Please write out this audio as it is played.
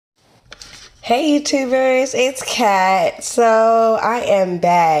Hey YouTubers, it's Kat. So I am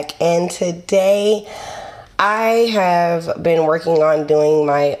back, and today I have been working on doing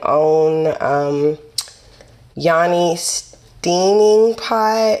my own yoni steaming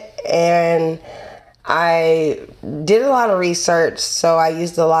pot, and I did a lot of research, so I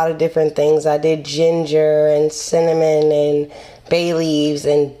used a lot of different things. I did ginger and cinnamon and bay leaves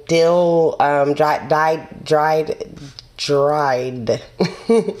and dill, dried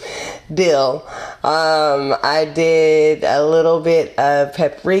dill. I did a little bit of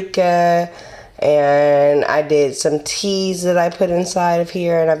paprika, and I did some teas that I put inside of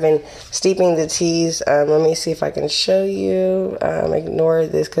here, and I've been steeping the teas. Let me see if I can show you. Ignore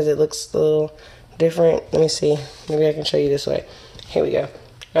this because it looks a little different. Let me see. Maybe I can show you this way. Here we go.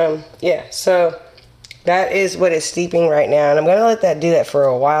 Yeah, so that is what it's steeping right now, and I'm going to let that do that for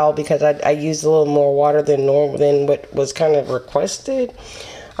a while because I used a little more water than normal, than what was kind of requested.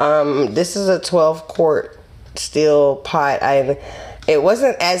 This is a 12-quart steel pot. It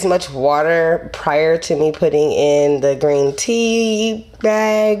wasn't as much water prior to me putting in the green tea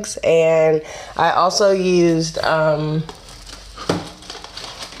bags, and I also used some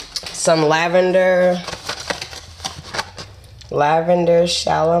lavender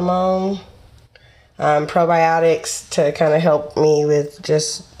shalom probiotics to kind of help me with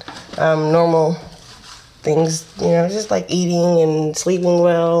just normal things, just like eating and sleeping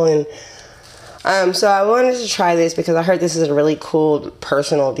well. And so I wanted to try this because I heard this is a really cool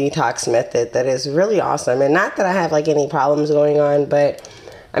personal detox method that is really awesome. And not that I have like any problems going on, but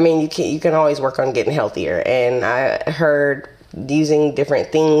I mean, you can always work on getting healthier. And I heard using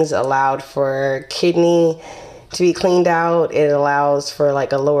different things allowed for kidney to be cleaned out. It allows for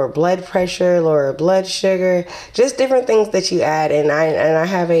like a lower blood pressure, lower blood sugar, just different things that you add. And I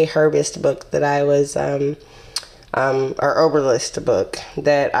have a herbist book that I was or herbalist book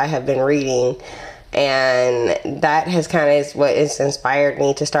that I have been reading, and that has kind of is what has inspired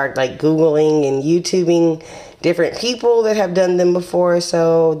me to start like Googling and YouTubing different people that have done them before.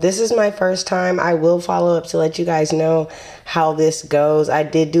 So this is my first time. I will follow up to let you guys know how this goes. I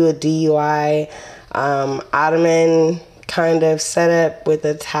did do a DUI ottoman kind of setup with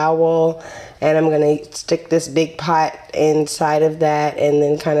a towel, and I'm gonna stick this big pot inside of that and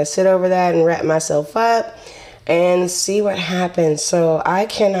then kind of sit over that and wrap myself up and see what happens. So I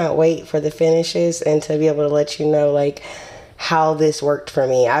cannot wait for the finishes and to be able to let you know like how this worked for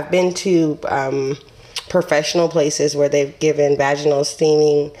me. I've been to professional places where they've given vaginal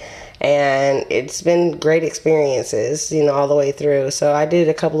steaming, and it's been great experiences, all the way through. So I did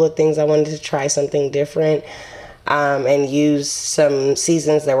a couple of things. I wanted to try something different and use some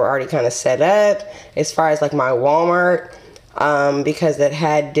seasons that were already kind of set up as far as like my Walmart, because it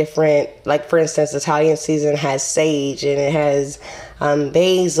had different, like for instance, Italian season has sage, and it has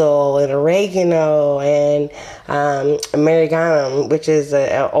basil and oregano and oregano, which is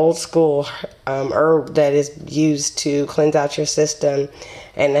an old school herb that is used to cleanse out your system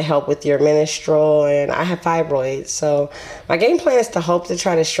and to help with your menstrual. And I have fibroids, so my game plan is to hope to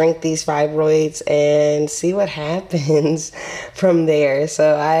try to shrink these fibroids and see what happens from there.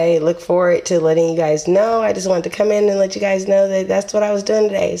 So I look forward to letting you guys know. I just wanted to come in and let you guys know that that's what I was doing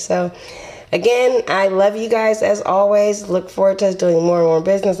today. So again, I love you guys as always. Look forward to us doing more and more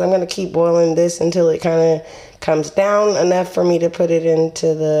business. I'm going to keep boiling this until it kind of comes down enough for me to put it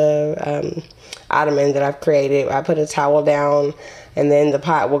into the ottoman that I've created. I put a towel down, and then the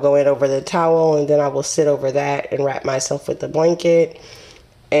pot will go in over the towel, and then I will sit over that and wrap myself with the blanket.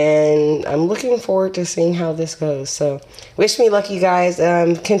 And I'm looking forward to seeing how this goes. So wish me luck, you guys.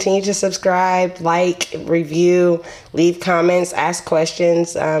 Continue to subscribe, like, review, leave comments, ask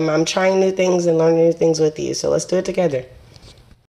questions. I'm trying new things and learning new things with you. So let's do it together.